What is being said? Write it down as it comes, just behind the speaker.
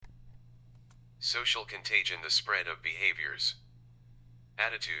social contagion, the spread of behaviors,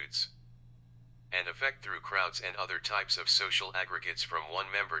 attitudes, and affect through crowds and other types of social aggregates from one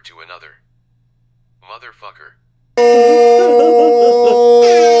member to another. Motherfucker.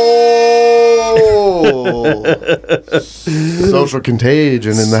 Social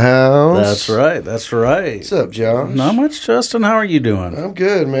contagion in the house. That's right. That's right. What's up, Josh? Not much, Justin. How are you doing? I'm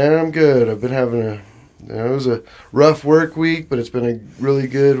good, man. I'm good. I've been having it was a rough work week, but it's been a really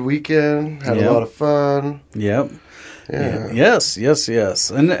good weekend. Had a lot of fun. Yep. Yeah.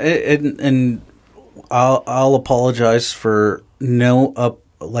 Yes. And I'll apologize for no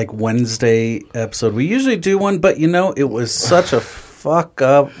Wednesday episode. We usually do one, but it was such a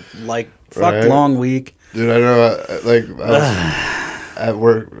long week. Dude, I know. I was at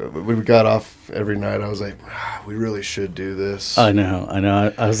work. We got off every night. I was like, we really should do this. I know.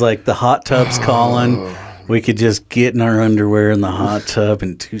 I was like, the hot tub's calling. We could just get in our underwear in the hot tub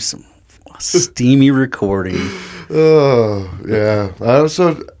and do some steamy recording. Oh, yeah. I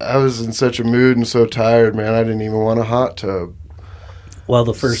was in such a mood and so tired, man. I didn't even want a hot tub. Well,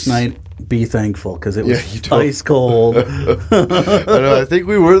 the first night, be thankful, because it was ice cold. I know. I think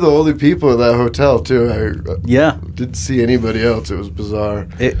we were the only people at that hotel, too. I didn't see anybody else. It was bizarre.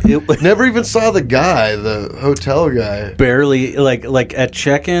 Never even saw the guy, the hotel guy. Barely, like at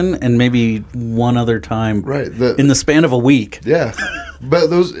check-in and maybe one other time. Right. In the span of a week. Yeah.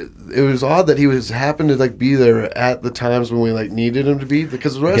 But it was odd that he happened to be there at the times when we needed him to be,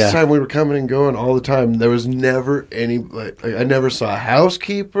 because the rest of the time we were coming and going all the time. There was never any I never saw a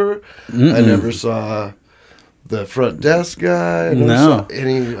housekeeper. Mm-mm. I never saw the front desk guy. I never saw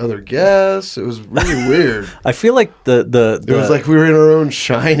any other guests. It was really weird. I feel like it was like we were in our own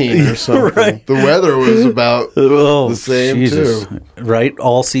Shining or something. Right. The weather was about the same too. Right,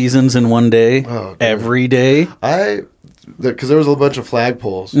 all seasons in one day, every day. Because there was a bunch of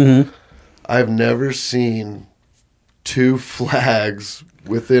flagpoles. Mm-hmm. I've never seen two flags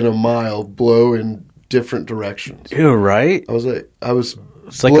within a mile blow in different directions. Ew, right? I was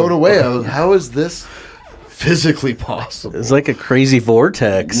blown away. How is this physically possible? It's like a crazy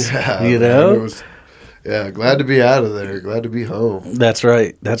vortex. Yeah, glad to be out of there. Glad to be home. That's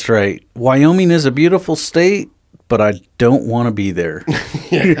right. Wyoming is a beautiful state, but I don't want to be there.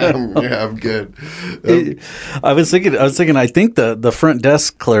 I'm good. I was thinking. I think the front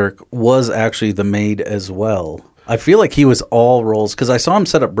desk clerk was actually the maid as well. I feel like he was all roles, because I saw him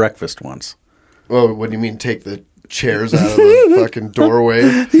set up breakfast once. Oh, what do you mean? Take the chairs out of the fucking doorway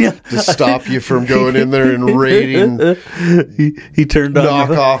to stop you from going in there and raiding? He turned on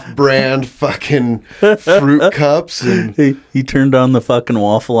knockoff brand fucking fruit cups, and he turned on the fucking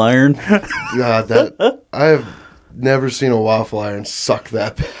waffle iron. God, I have never seen a waffle iron suck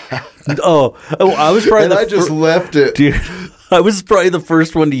that bad. I was probably. And I just left it, dude. I was probably the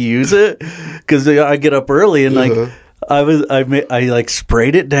first one to use it, because I get up early and I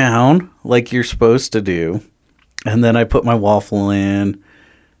sprayed it down like you're supposed to do, and then I put my waffle in,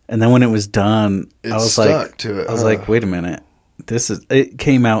 and then when it was done, I was like, wait a minute. It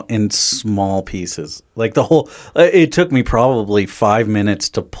came out in small pieces. Like it took me probably 5 minutes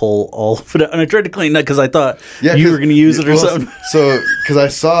to pull all of it out. And I tried to clean that because I thought you were going to use it or something. So, because I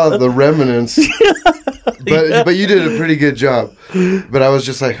saw the remnants, but you did a pretty good job. But I was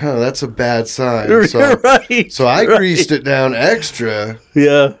just like, that's a bad sign. So, so I greased it down extra.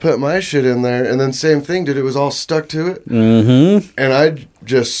 Yeah. Put my shit in there. And then same thing, dude. It was all stuck to it. Mm-hmm. And I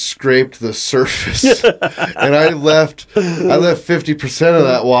just scraped the surface. And I left 50% of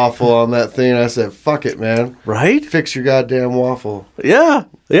that waffle on that thing. And I said, fuck it, man. Right? Fix your goddamn waffle. Yeah.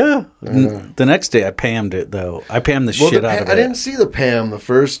 The next day I Pam'd it, though. I Pam'd the shit out of it. I didn't see the Pam the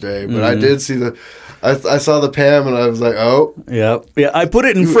first day, but I did see I saw the Pam, and I was like, oh. Yeah. I put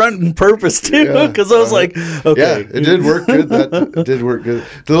it in front on purpose, too, because I was like, okay. Yeah, it did work good. It did work good.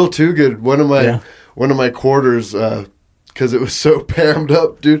 A little too good. One of my quarters, because it was so Pam'd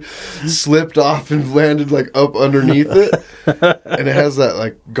up, dude, slipped off and landed up underneath it. And it has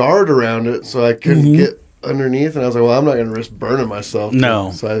that guard around it, so I couldn't get underneath. And I was like, well, I'm not going to risk burning myself.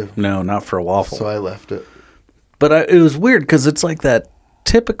 No, not for a waffle. So I left it. But it was weird, because it's like that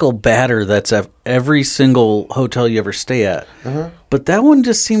typical batter that's at every single hotel you ever stay at. Uh-huh. But that one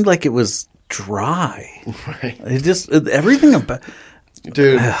just seemed like it was dry. Right. Everything about...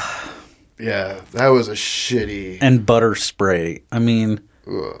 Dude, yeah, that was a shitty... And butter spray. I mean...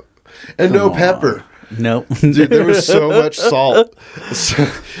 Ugh. And no pepper. No. Dude, there was so much salt.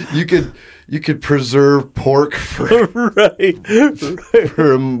 So you could preserve pork for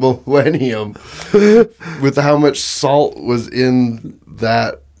a millennium with how much salt was in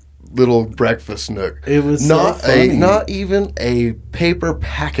that little breakfast nook. It was not so funny. not even a paper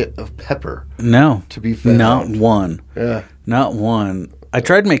packet of pepper. No, to be found. Not one. Yeah, not one. I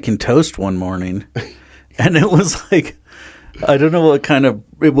tried making toast one morning, and it was like, I don't know what kind of.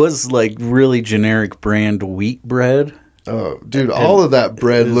 It was like really generic brand wheat bread. Oh, dude, all of that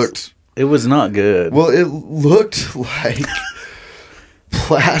bread looked. It was not good. Well, it looked like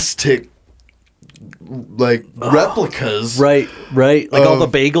plastic, like replicas. Right. Like all the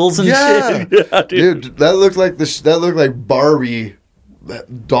bagels and shit. Yeah, dude, that looked like Barbie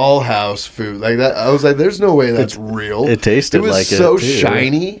dollhouse food. Like that, I was like, "There's no way that's real." It tasted it was like so it too.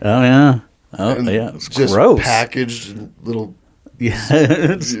 shiny. Oh yeah. Oh yeah. It was just gross. Packaged in little,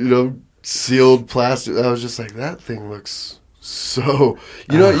 Yeah. Sealed plastic. I was just like, that thing looks so.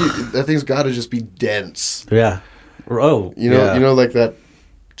 That thing's got to just be dense. Yeah. Oh. You know, like that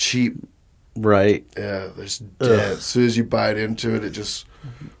cheap. Right. Yeah, there's dense. As soon as you bite into it, it just.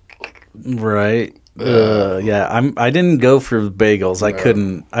 Right. Yeah. I didn't go for the bagels. I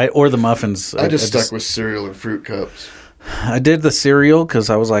couldn't. Or the muffins. I just stuck with cereal and fruit cups. I did the cereal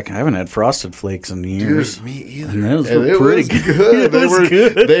because I was like, I haven't had Frosted Flakes in years. Dude, me either. And those were pretty good.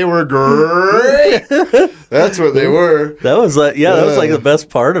 They were great. That's what they were. That was like, that was like the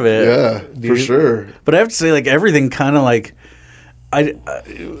best part of it. Yeah, for sure. But I have to say, like, everything kind of like,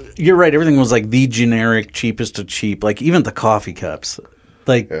 you're right. Everything was like the generic cheapest of cheap. Like even the coffee cups,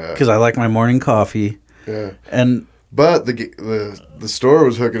 like because I like my morning coffee. Yeah, but the store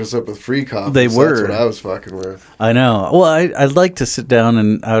was hooking us up with free coffee. They were. That's what I was fucking with. I know. Well, I'd like to sit down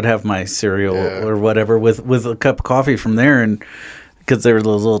and I would have my cereal or whatever with a cup of coffee from there, and because they were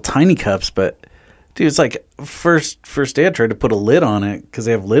those little tiny cups. But dude, it's like first day I tried to put a lid on it because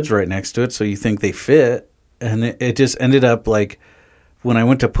they have lids right next to it, so you think they fit, and it just ended up like when I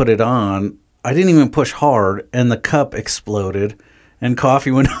went to put it on, I didn't even push hard, and the cup exploded, and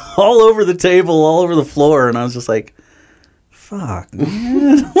coffee went all over the table, all over the floor, and I was just like, fuck,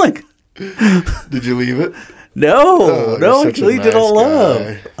 man. Like, did you leave it? No, I cleaned it all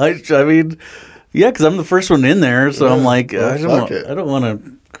up. I mean, yeah, because I'm the first one in there, so I'm like, I don't want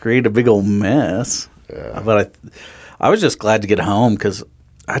to create a big old mess. Yeah. But I was just glad to get home because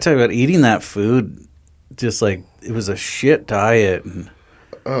I tell you what, eating that food, just like it was a shit diet. And,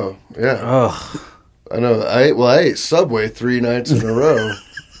 oh yeah. I know. I ate Subway 3 nights in a row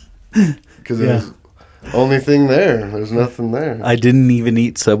because it was the only thing there. There's nothing there. I didn't even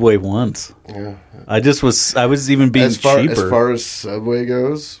eat Subway once. Yeah. I was even being cheaper. As far as Subway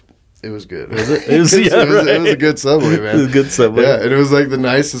goes, it was good. Was it? It was a good Subway, man. It was a good Subway. Yeah, and it was like the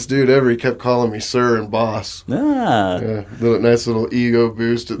nicest dude ever. He kept calling me sir and boss. Ah. Yeah, nice little ego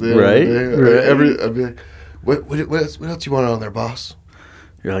boost at the end right, of the day. Right. I'd be like, what else you want on there, boss?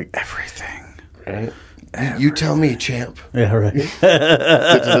 You're like, everything. Right? You tell me, champ. Yeah, right. Get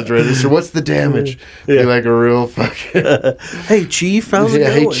to the register. What's the damage? Yeah. Be like a real fucking. Hey, chief, how's it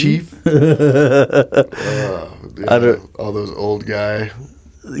going? Hey, chief. All those old guy.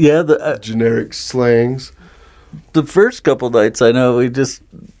 Yeah, the generic slangs. The first couple nights, I know,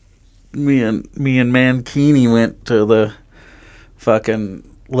 me and Mankini went to the fucking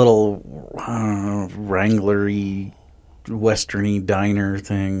little Wrangler-y, Western-y diner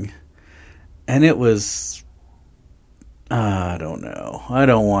thing. And it was, I don't know. I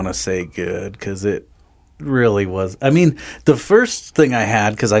don't want to say good because it really was. I mean, the first thing I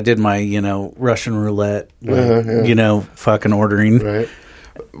had, because I did my, Russian roulette, fucking ordering. Right.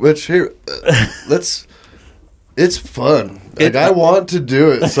 Which here, it's fun. Like, I want to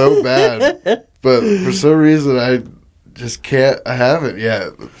do it so bad, but for some reason I just can't. I haven't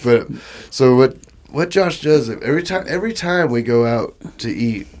yet. But so what Josh does every time we go out to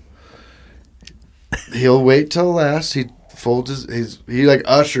eat, he'll wait till last. He folds he like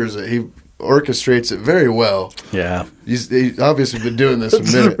ushers it. He orchestrates it very well. Yeah, he's obviously been doing this a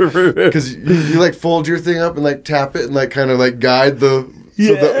minute because you like fold your thing up and like tap it and like kind of like guide the.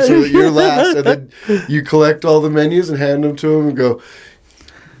 So that you're last, and then you collect all the menus and hand them to him and go,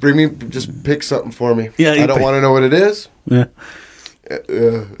 just pick something for me. Yeah, I don't want to know what it is. Yeah.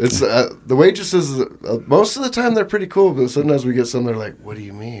 It's the waitresses, most of the time they're pretty cool, but sometimes we get some that are like, what do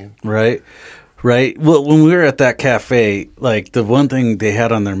you mean? Right. Well, when we were at that cafe, like the one thing they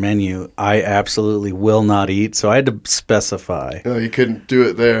had on their menu, I absolutely will not eat, so I had to specify. Oh, you couldn't do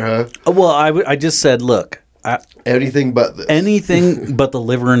it there, huh? Well, I just said, look. Anything but this. Anything but the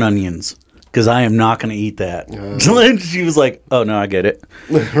liver and onions, because I am not going to eat that. And she was like, "Oh no, I get it."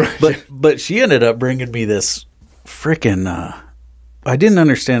 Right. But she ended up bringing me this freaking. I didn't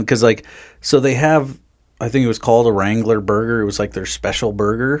understand because so they have. I think it was called a Wrangler burger. It was like their special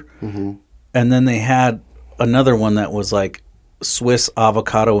burger, and then they had another one that was like Swiss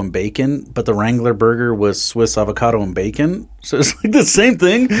avocado and bacon, but the Wrangler burger was Swiss avocado and bacon. So it's like the same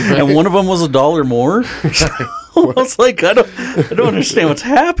thing, right. And one of them was $1 more. So I was like, I don't understand what's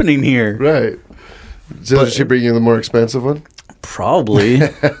happening here. Right. So did she bring you the more expensive one? Probably.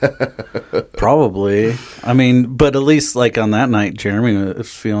 Probably. I mean, but at least like on that night, Jeremy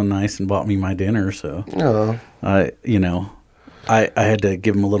was feeling nice and bought me my dinner. So, I had to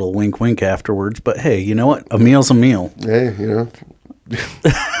give him a little wink afterwards. But hey, you know what? A meal's a meal. Hey,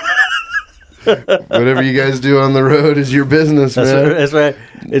 whatever you guys do on the road is your business, man. That's right.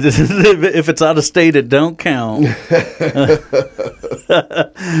 If it's out of state, it don't count.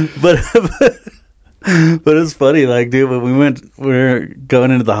 But it's funny, like, dude, when we were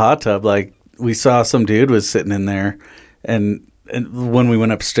going into the hot tub, like, we saw some dude was sitting in there, and when we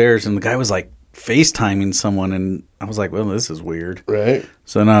went upstairs, and the guy was, like, FaceTiming someone, and I was like, well, this is weird. Right.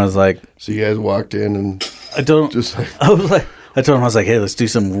 So then I was like... So you guys walked in and... I told him, I was like, hey, let's do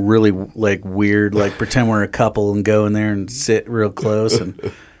some really, like, weird, like, pretend we're a couple and go in there and sit real close and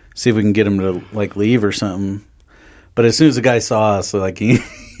see if we can get him to, like, leave or something. But as soon as the guy saw us, like, he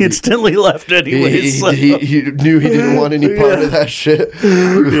instantly left anyway. He knew he didn't want any part of that shit.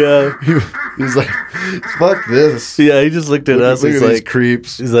 Yeah. He was like, fuck this. Yeah, he just looked at us. Look He's at like, these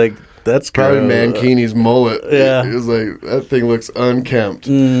creeps. He's like, that's probably Mankini's mullet. Yeah. He was like, that thing looks unkempt.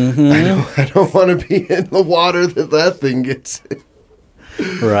 Mm-hmm. I don't want to be in the water that thing gets in.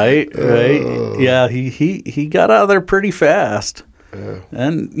 Right. Yeah, he got out of there pretty fast.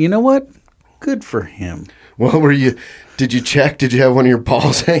 And you know what? Good for him. Well, did you check? Did you have one of your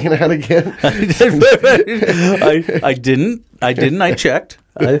balls hanging out again? I didn't. I checked.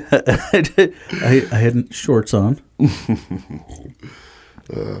 I had shorts on.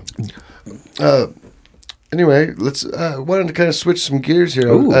 Anyway, let's. Wanted to kind of switch some gears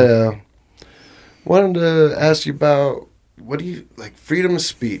here. Wanted to ask you about what do you like freedom of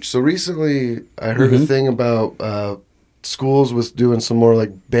speech. So recently, I heard a thing about schools was doing some more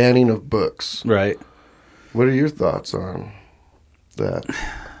like banning of books. Right. What are your thoughts on that?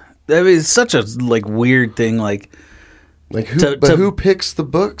 I mean, it's such a like weird thing. Like who picks the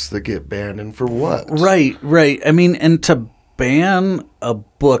books that get banned and for what? Right. I mean, and to ban a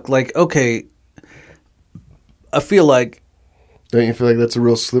book, like, okay, I feel like. Don't you feel like that's a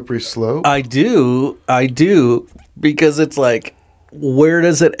real slippery slope? I do, because it's like, where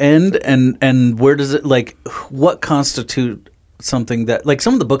does it end, and where does it, like, what constitute something that, like,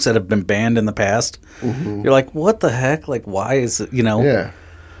 some of the books that have been banned in the past, you're like, what the heck? Like, why is it, Yeah.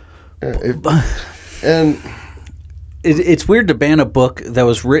 It's weird to ban a book that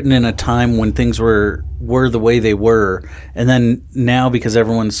was written in a time when things were the way they were, and then now because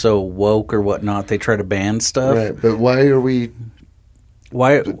everyone's so woke or whatnot, they try to ban stuff. Right, but why are we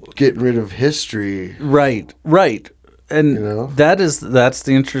getting rid of history? Right. And that's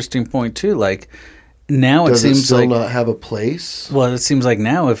the interesting point too. Like now Does it seems it still like not have a place? Well, it seems like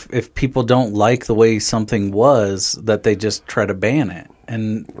now if people don't like the way something was, that they just try to ban it,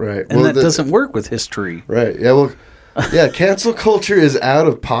 and that doesn't work with history. Right. Yeah. Well. Yeah. Cancel culture is out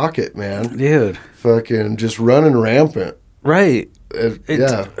of pocket, man. Dude. Fucking just running rampant. Right.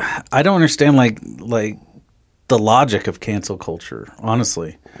 Yeah. I don't understand like the logic of cancel culture,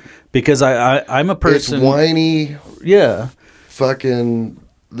 honestly, because I'm a person. It's whiny. Yeah. Fucking.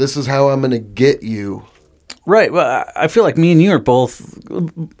 This is how I'm going to get you. Right. Well, I feel like me and you are both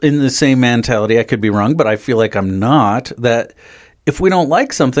in the same mentality. I could be wrong, but I feel like I'm not. That if we don't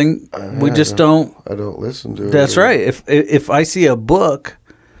like something, we just don't. I don't listen to it. That's right. If I see a book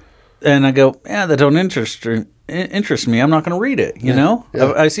and I go, yeah, that don't interest me, I'm not going to read it. You know,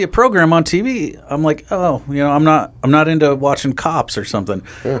 Yeah. I see a program on TV, I'm like, oh, I'm not into watching Cops or something.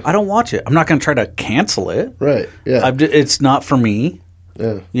 Yeah. I don't watch it. I'm not going to try to cancel it. Right. Yeah. It's not for me.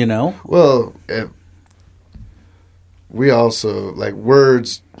 Yeah. Well, we also like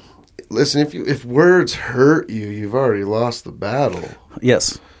words. Listen, if words hurt you, you've already lost the battle.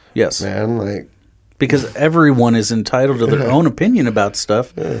 Yes, man. Like because everyone is entitled to their own opinion about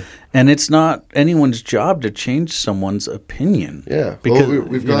stuff, and it's not anyone's job to change someone's opinion. Yeah, because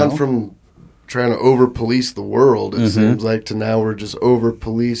we've gone from trying to over police the world, it seems like, to now we're just over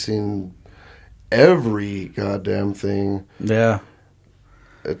policing every goddamn thing. Yeah.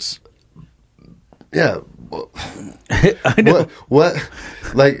 It's well, I know. What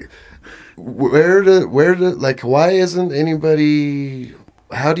like where to like why isn't anybody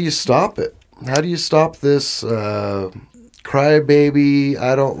how do you stop it? How do you stop this crybaby,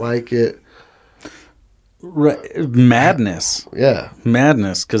 I don't like it? Right. Madness. Yeah.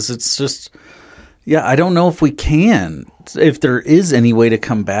 Madness, because it's just I don't know if we can, if there is any way to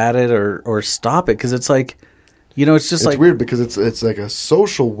combat it or stop it, because it's like You know, it's just it's like weird because it's like a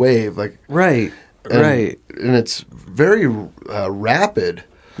social wave, like right, and it's very rapid.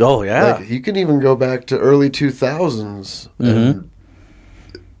 Oh yeah, Like, you can even go back to early 2000s and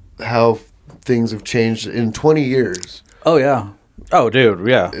how things have changed in 20 years. Oh yeah. Oh dude,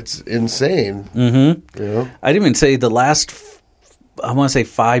 yeah. It's insane. Mm-hmm. You know? I'd even say the last, I want to say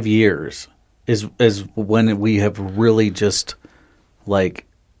 5 years is when we have really just like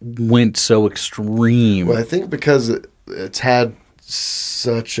went so extreme. Well, I think because it's had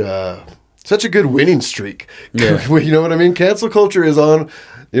such a good winning streak. Yeah. You know what I mean? Cancel culture is on.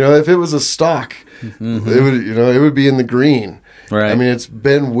 You know, if it was a stock, it would be in the green. Right. I mean, it's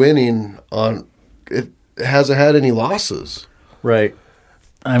been winning on. It hasn't had any losses. Right.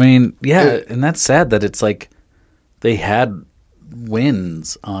 I mean, yeah, and that's sad that it's like they had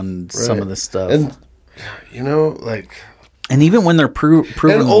wins on some of this stuff. And, you know, like... And even when they're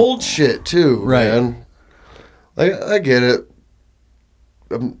proven... And old shit, too, right. man. Like, I get it.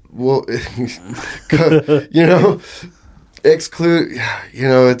 Well, you know... Exclude, you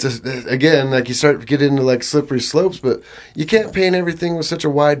know, it's just, again, like you start to get into like slippery slopes, but you can't paint everything with such a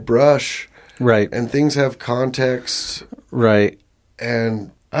wide brush. Right. And things have context. Right. And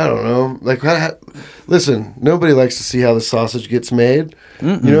I don't know. Like, listen, nobody likes to see how the sausage gets made.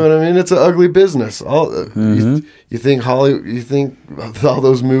 Mm-mm. You know what I mean? It's an ugly business. You think you think all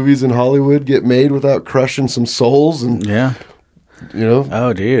those movies in Hollywood get made without crushing some souls and you know?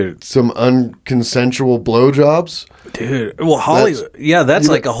 Oh, dude. Some unconsensual blowjobs. Dude. Well, Hollywood. That's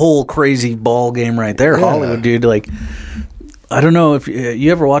like a whole crazy ball game right there. Yeah. Hollywood, dude. Like, I don't know if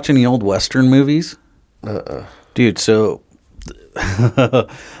you ever watch any old Western movies? Dude, so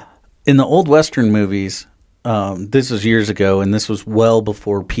in the old Western movies, this was years ago, and this was well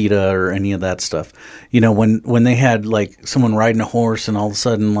before PETA or any of that stuff. You know, when they had like someone riding a horse and all of a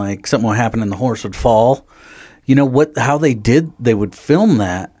sudden like something would happen and the horse would fall. You know how they would film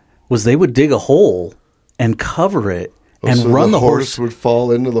that was they would dig a hole and cover it and so run the horse would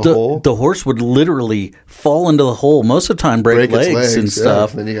fall into the hole? The horse would literally fall into the hole. Most of the time break legs and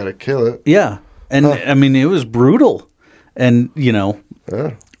stuff. And then you got to kill it. Yeah. And I mean, it was brutal. And, you know.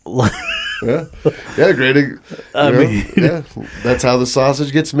 Yeah. Great. That's how the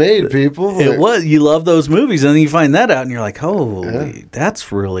sausage gets made, people. It was. You love those movies, and then you find that out, and you're like, "Holy,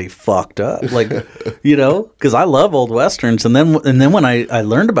 that's really fucked up." Like, you know, because I love old westerns, and then when I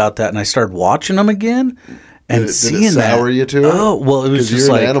learned about that, and I started watching them again, and seeing did it sour you to it? Oh, well, it was just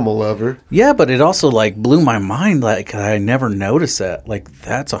you're like an animal lover. Yeah, but it also like blew my mind. Like I never noticed that. Like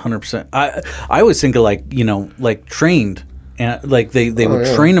that's 100%. I always think of like like trained. And like they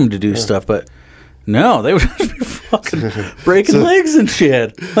would train them to do stuff, but no, they would be fucking breaking legs and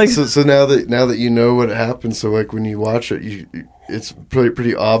shit. Like so now that you know what happened, so like when you watch it, it's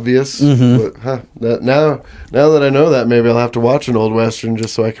pretty obvious. But now that I know that, maybe I'll have to watch an old western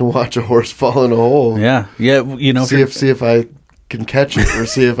just so I can watch a horse fall in a hole. Yeah. You know, see if I can catch it or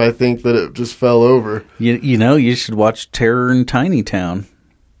see if I think that it just fell over. You know, you should watch Terror in Tiny Town.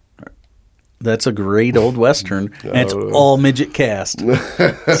 That's a great old western, and it's all midget cast.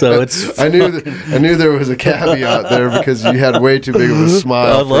 So it's. I knew there was a caveat there because you had way too big of a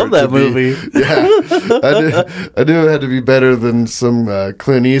smile. I love that movie. I knew it had to be better than some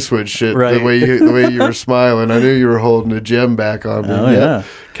Clint Eastwood shit. Right. The way you were smiling, I knew you were holding a gem back on me. Oh yeah,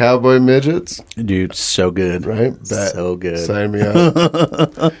 cowboy midgets, dude, so good, right? So good. Sign me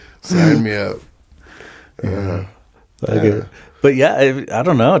up. Sign me up. Okay. But yeah, I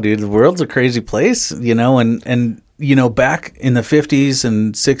don't know, dude. The world's a crazy place, you know, and you know, back in the 50s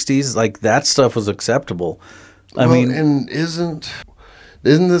and 60s, like that stuff was acceptable. I mean, and isn't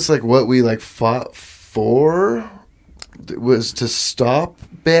this like what we like fought for? It was to stop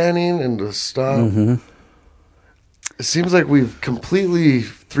banning and to stop. Mm-hmm. It seems like we've completely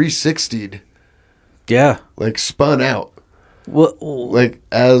 360'd. Yeah, like spun out. Well, like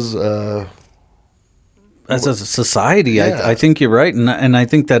as a society, yeah. I think you're right, and I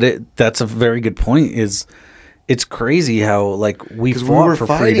think that's a very good point. Is it's crazy how like we fought for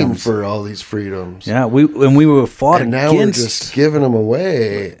fighting freedoms. For all these freedoms. Yeah, we were fought and against. Now we're just giving them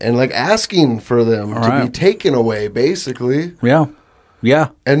away and like asking for them to be taken away, basically. Yeah,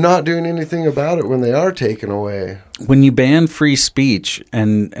 and not doing anything about it when they are taken away. When you ban free speech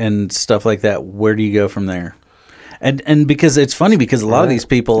and stuff like that, where do you go from there? And because it's funny because a lot of these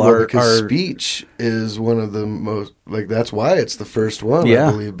people are speech is one of the most like that's why it's the first one, I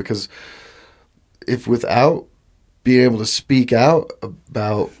believe, because if without being able to speak out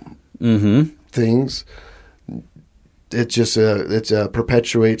about things, it just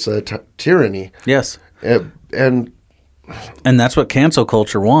perpetuates a tyranny. Yes, and that's what cancel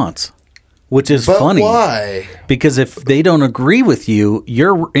culture wants. which is But funny. why? Because if they don't agree with you,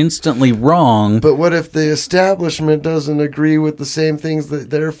 you're instantly wrong. But what if the establishment doesn't agree with the same things that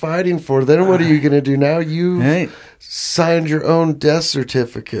they're fighting for? Then what are you going to do? Now you've Hey. signed your own death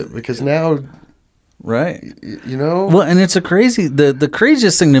certificate because now, Right. you know? Well, and it's the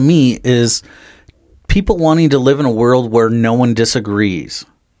craziest thing to me is people wanting to live in a world where no one disagrees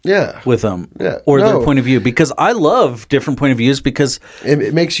Yeah. with them Yeah. or No. their point of view, because I love different point of views because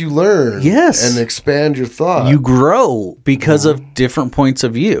It makes you learn. Yes. And expand your thought. you grow because of different points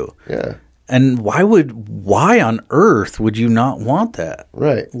of view. Yeah. And why on earth would you not want that?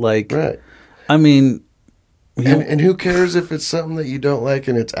 Right. Like, Right. I mean, And who cares if it's something that you don't like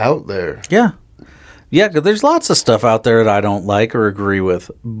and it's out there? yeah. Yeah, 'cause there's lots of stuff out there that I don't like or agree with,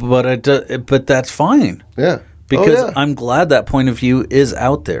 but but that's fine Yeah. because Oh, yeah. I'm glad that point of view is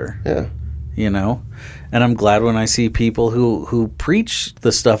out there, Yeah. you know? And I'm glad when I see people who preach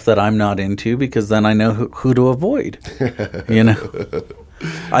the stuff that I'm not into, because then I know who to avoid, you know?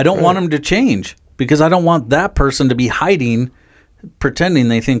 I don't want them to change because I don't want that person to be hiding, pretending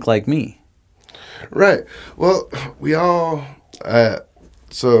they think like me. Right. Well, we all.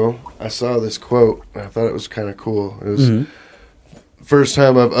 So I saw this quote. And I thought it was kind of cool. It was first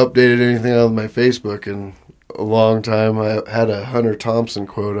time I've updated anything on my Facebook in a long time. I had a Hunter Thompson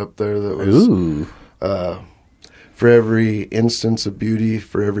quote up there that was, Ooh. "For every instance of beauty,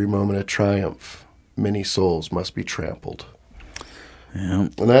 for every moment of triumph, many souls must be trampled." Yeah.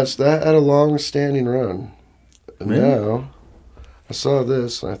 And that had a long-standing run. And Yeah. now I saw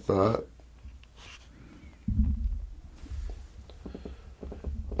this and I thought,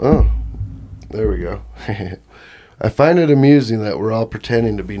 oh, there we go. I find it amusing that we're all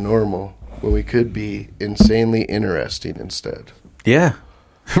pretending to be normal when we could be insanely interesting instead. Yeah.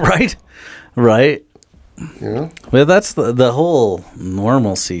 Right. Right. You know? Well, that's the whole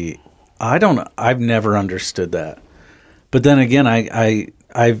normalcy. I've never understood that. But then again,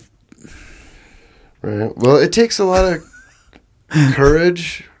 I've Right. Well, it takes a lot of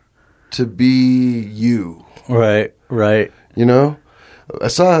courage to be you. right. You know? I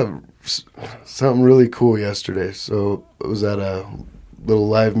saw something really cool yesterday. So it was at a little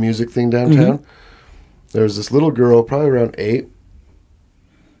live music thing downtown. There was this little girl, probably around 8.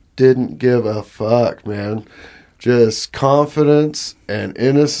 Didn't give a fuck, man. Just confidence and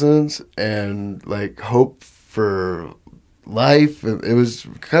innocence and like hope for life. It was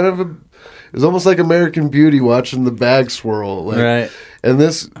kind of it was almost like American Beauty watching the bag swirl. Like, Right. And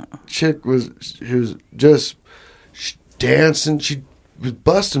this chick she was just dancing. She was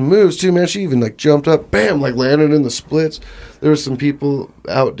busting moves too, man. She even like jumped up, bam, like landed in the splits. There were some people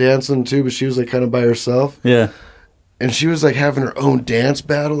out dancing too, but she was like kind of by herself. Yeah. And she was like having her own dance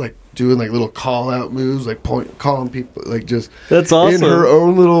battle, like doing like little call out moves, like calling people, like just That's awesome. in her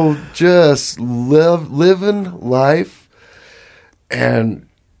own little just living life. And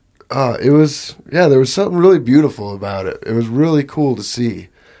there was something really beautiful about it. It was really cool to see.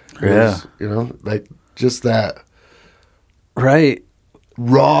 It was, you know, like just that Right.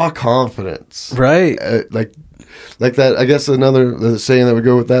 raw confidence, Right. like that. I guess the saying that would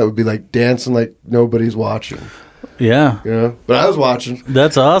go with that would be like dancing like nobody's watching. Yeah. You know, but I was watching.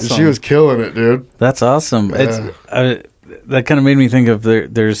 That's awesome. She was killing it, dude. That's awesome. Yeah. That kind of made me think of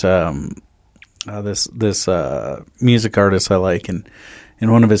there's this music artist I like, and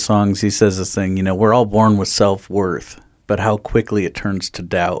in one of his songs he says this thing, you know, we're all born with self-worth, but how quickly it turns to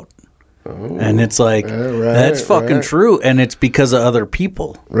doubt. Oh, and it's like, that's fucking true, and it's because of other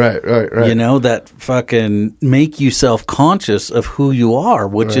people. Right. You know, that fucking make you self-conscious of who you are,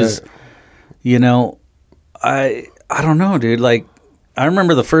 which is, you know, I don't know, dude. Like, I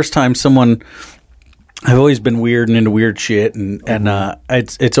remember the first time I've always been weird and into weird shit, and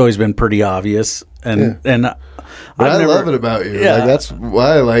it's always been pretty obvious, and But I love it about you. Yeah. Like, that's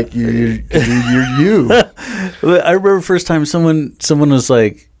why I like you. You're you. I remember the first time someone was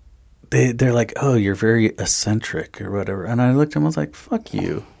like, they're like, oh, you're very eccentric or whatever, and I looked at him, I was like, fuck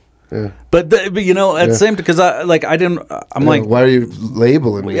you. Yeah. But you know, at the same time, because I'm like, why are you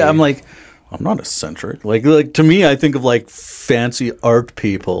labeling me? yeah, I'm like, I'm not eccentric. Like to me, I think of like fancy art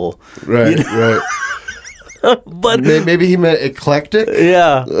people. Right, you know? right. But Maybe he meant eclectic.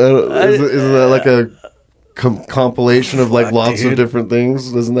 yeah, Isn't that like a compilation of like lots of different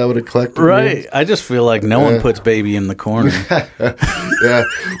things? Isn't that what eclectic right. means? I just feel like no one puts baby in the corner. Yeah.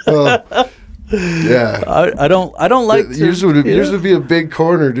 Well, yeah. I don't like Yours would be a big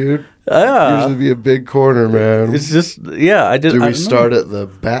corner, dude. Yeah. Yours would be a big corner, man. It's just I just. Do we start at the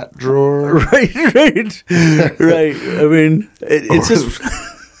bat drawer? Right. I mean, it's just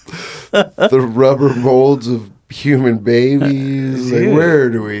The rubber molds of human babies. Like, where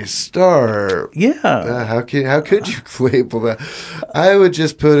do we start? Yeah. How could you label that? I would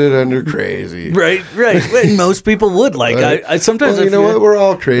just put it under crazy. Right. And most people would. Like, I sometimes... Well, you know what? We're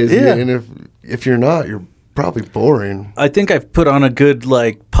all crazy. Yeah. And if you're not, you're probably boring. I think I've put on a good,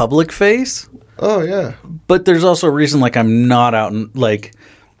 like, public face. Oh, yeah. But there's also a reason, like, I'm not out and, like...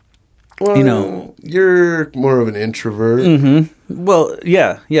 Well, you know, you're more of an introvert. Mm-hmm. Well,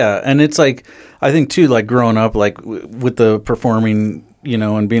 yeah, and it's like I think too, like growing up, like with the performing, you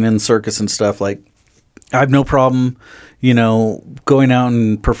know, and being in the circus and stuff. Like, I have no problem, you know, going out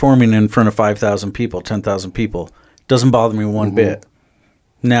and performing in front of 5,000 people, 10,000 people. Doesn't bother me one bit.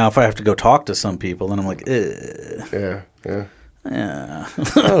 Now, if I have to go talk to some people, then I'm like, ugh. Yeah. I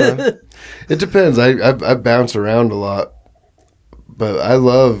don't know. It depends. I bounce around a lot. But I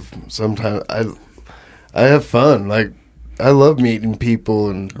love sometimes I have fun. Like, I love meeting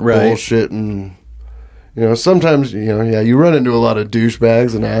people and bullshit, and you know, sometimes, you know, you run into a lot of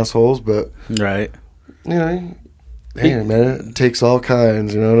douchebags and assholes, but right, you know, hey man, it takes all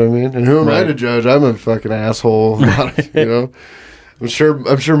kinds. You know what I mean? And who am I to judge? I'm a fucking asshole. You know, I'm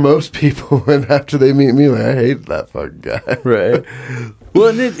sure most people, when after they meet me, like, I hate that fucking guy. Right. Well,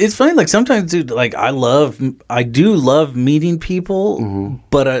 and it's funny. Like, sometimes, dude, like, I do love meeting people,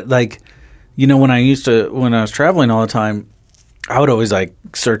 but like, you know, when I was traveling all the time, I would always like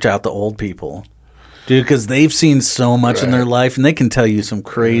search out the old people, dude, because they've seen so much in their life, and they can tell you some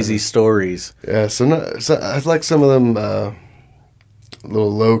crazy stories. Yeah. So I like some of them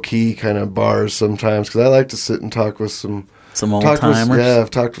little low key kind of bars sometimes, because I like to sit and talk with some old timers. Yeah,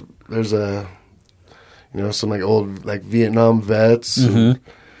 I've talked. There's some like old like Vietnam vets. And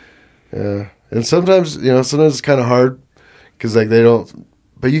sometimes it's kind of hard because like they don't.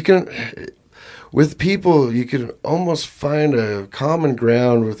 But you can, with people, you can almost find a common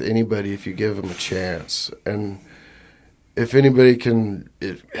ground with anybody if you give them a chance. And if anybody can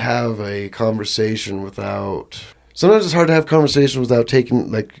have a conversation without. Sometimes it's hard to have conversations without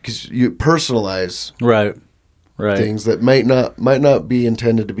taking, like, because you personalize things that might not be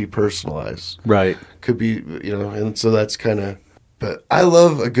intended to be personalized. Right. Could be, you know, and so that's kind of. But I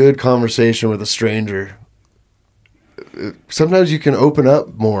love a good conversation with a stranger. Sometimes you can open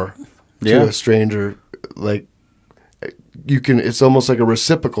up more to a stranger. Like, you can. It's almost like a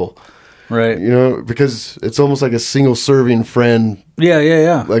reciprocal. Right. You know, because it's almost like a single serving friend.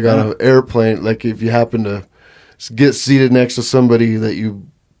 Yeah. Like on an airplane, like if you happen to get seated next to somebody that you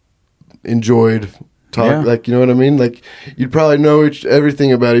enjoyed talk, like, you know what I mean? Like, you'd probably know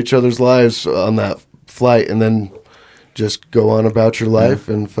everything about each other's lives on that flight, and then just go on about your life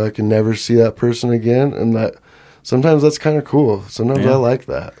and fucking never see that person again. And that sometimes that's kind of cool. Sometimes I like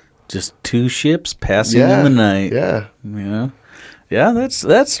that. Just two ships passing in the night. Yeah. Yeah,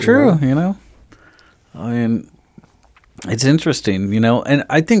 that's true, you know. I mean, it's interesting, you know, and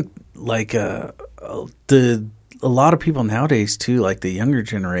I think like a lot of people nowadays too, like the younger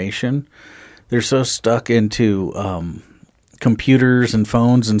generation, they're so stuck into computers and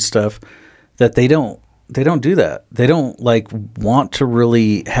phones and stuff that they don't do that. They don't like want to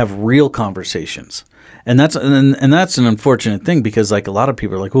really have real conversations. And that's an unfortunate thing, because like a lot of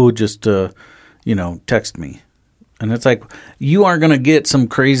people are like, "Oh, just text me." And it's like, you aren't going to get some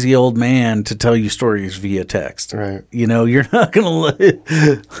crazy old man to tell you stories via text. Right. You know, you're not going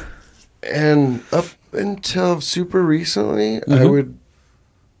to. And up until super recently, I would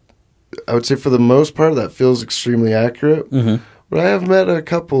say for the most part that feels extremely accurate. But I have met a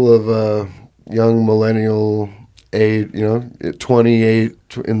couple of young millennial age, 28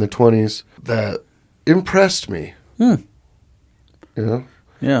 in the 20s that impressed me. You know?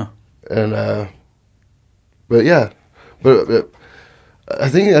 Yeah. And but I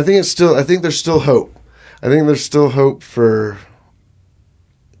think there's still hope. I think there's still hope for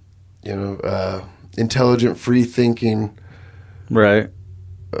intelligent, free thinking,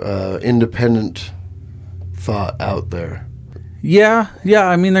 independent thought out there. Yeah.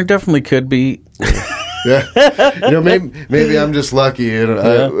 I mean, there definitely could be. Yeah, maybe I'm just lucky, and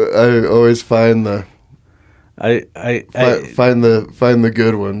I always find the find the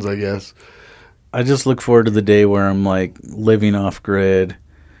good ones, I guess. I just look forward to the day where I'm like living off grid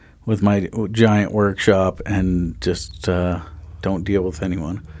with my giant workshop and just don't deal with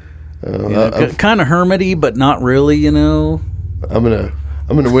anyone. Kind of hermity, but not really, you know. I'm gonna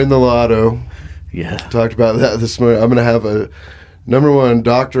win the lotto. Yeah, talked about that this morning. I'm gonna have a number one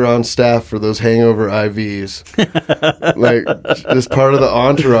doctor on staff for those hangover IVs. Like, just part of the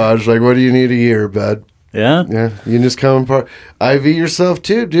entourage. Like, what do you need a year, bud? Yeah? Yeah, you can just come and IV yourself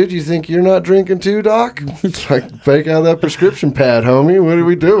too, dude. You think you're not drinking too, Doc? Like, break out that prescription pad, homie. What are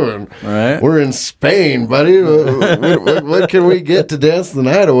we doing? Right. We're in Spain, buddy. What can we get to dance the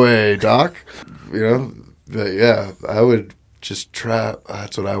night away, Doc? You know, but yeah, I would just try.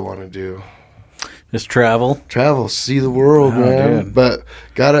 That's what I want to do. Just travel? Travel, see the world, man. Dude. But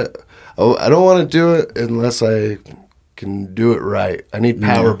I don't want to do it unless I can do it right. I need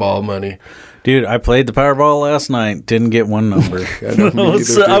Powerball money. Dude, I played the Powerball last night. Didn't get one number. I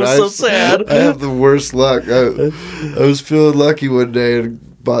was so sad. I have the worst luck. I was feeling lucky one day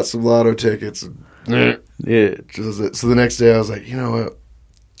and bought some lotto tickets. Yeah. So the next day I was like, you know what?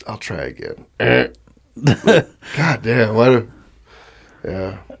 I'll try again. God damn.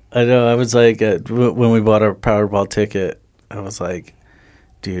 Yeah. I know. I was like, when we bought our Powerball ticket, I was like,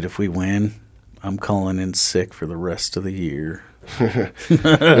 dude, if we win, I'm calling in sick for the rest of the year. Yeah.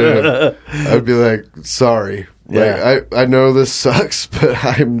 I'd be like, sorry. Yeah. Like, I know this sucks, but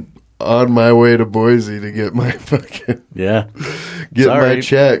I'm on my way to Boise to get my fucking my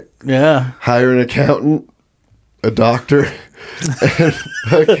check. Yeah. Hire an accountant, a doctor, and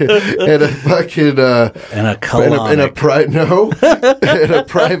a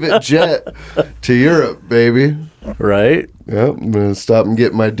private jet to Europe, baby. Right? Yep, I'm gonna stop and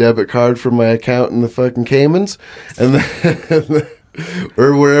get my debit card from my account in the fucking Caymans, and then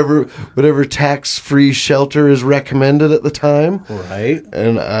or whatever tax-free shelter is recommended at the time. Right.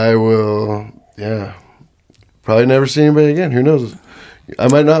 And I will, probably never see anybody again. Who knows? I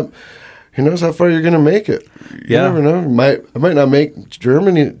might not. Who knows how far you're going to make it? You never know. I might not make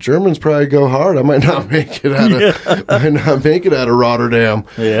Germany. Germans probably go hard. I might not make it out of Rotterdam.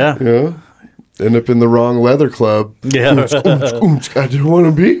 Yeah. You know? End up in the wrong leather club. Yeah. I didn't want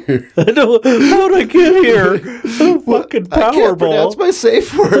to be here. I know. How'd I get here? Fucking Powerball. I can't pronounce my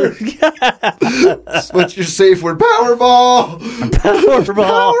safe word. What's your safe word? Powerball.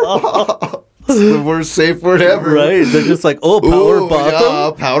 Powerball. It's the worst safe word ever. Right? They're just like, oh, power bottom.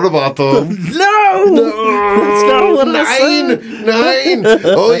 Yeah, powder bottom. No, that's not what I said. 9.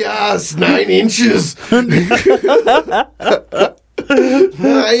 Oh yes, 9 inches. 9.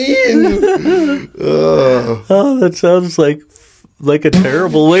 Oh, that sounds like a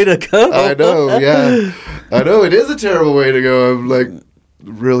terrible way to go. I know. Yeah, I know. It is a terrible way to go. I'm like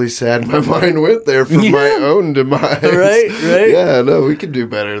really sad my mind went there for my own demise. Right. Yeah, no, we can do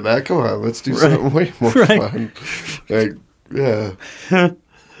better than that. Come on, let's do something way more fun. Like,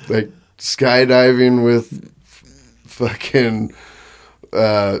 like skydiving with fucking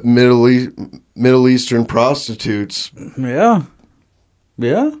Middle Eastern prostitutes. Yeah.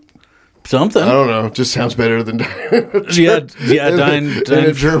 Something. I don't know. It just sounds better than dying in a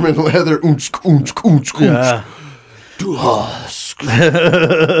German leather. Yeah. Du hast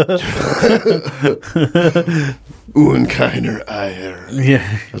keiner Eier.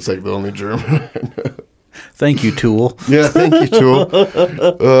 Yeah. That's like the only German I know. Thank you, Tool. Yeah, thank you, Tool.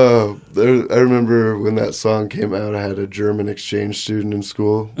 I remember when that song came out, I had a German exchange student in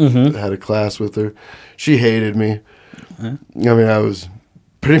school. I had a class with her. She hated me. I mean, I was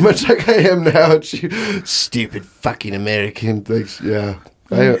pretty much like I am now. She, stupid fucking American. Thanks. Yeah.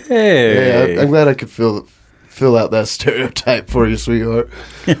 I'm glad I could fill out that stereotype for you, sweetheart.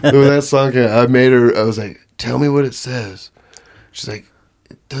 When that song came out, I was like, tell me what it says. She's like,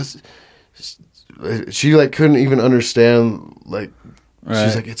 it does. She like couldn't even understand, like,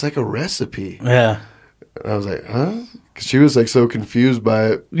 she's like, it's like a recipe. Yeah. And I was like, huh? Because she was like so confused by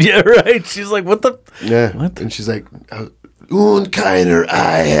it. Yeah, right. She's like, what the? Yeah. What? And she's like, und keiner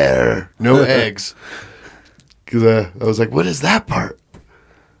Eier. No eggs. Because I was like, what is that part?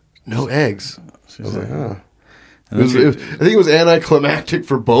 No eggs. I was like, huh. I think it was anticlimactic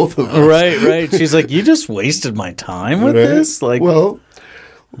for both of us. Right. She's like, you just wasted my time with this? Like, well,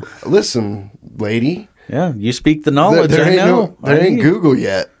 listen, lady. Yeah, you speak the knowledge, I know. There ain't Google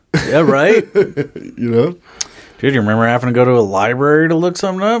yet. Yeah, right? You know? Dude, you remember having to go to a library to look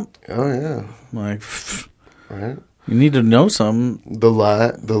something up? Oh, yeah. Like, right? You need to know something. The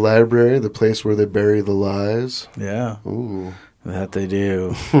library, the place where they bury the lies. Yeah. Ooh. That they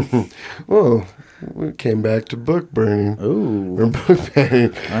do. Well, we came back to book burning. Ooh. Or book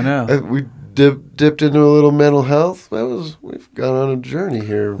banning. I know. We dipped into a little mental health. We've gone on a journey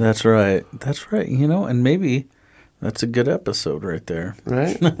here. That's right. You know, and maybe that's a good episode right there.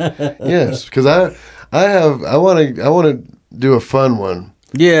 Right? Yes, because I want to do a fun one.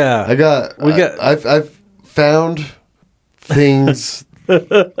 Yeah. I've found things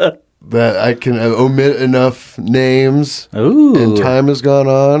that I can omit enough names. Ooh. And time has gone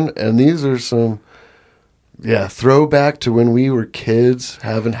on, and these are some throwback to when we were kids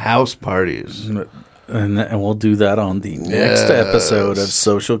having house parties. And we'll do that on the next episode of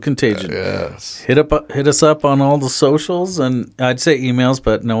Social Contagion. Yes. Hit us up on all the socials, and I'd say emails,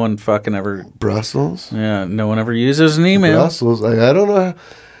 but no one fucking ever. Brussels? Yeah, no one ever uses an email. Brussels. Like, I don't know.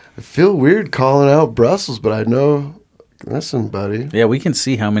 I feel weird calling out Brussels, but I know. Listen, buddy. Yeah, we can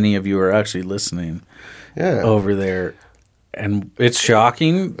see how many of you are actually listening over there. And it's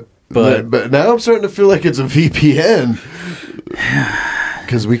shocking, but now I'm starting to feel like it's a VPN.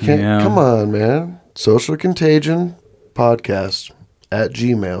 Because we can't. Yeah. Come on, man. Social Contagion Podcast at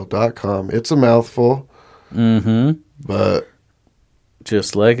gmail.com. It's a mouthful. Mm-hmm. But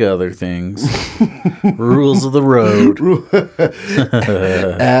just like other things. Rules of the road.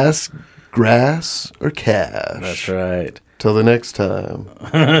 Ass, grass, or cash. That's right. Till the next time.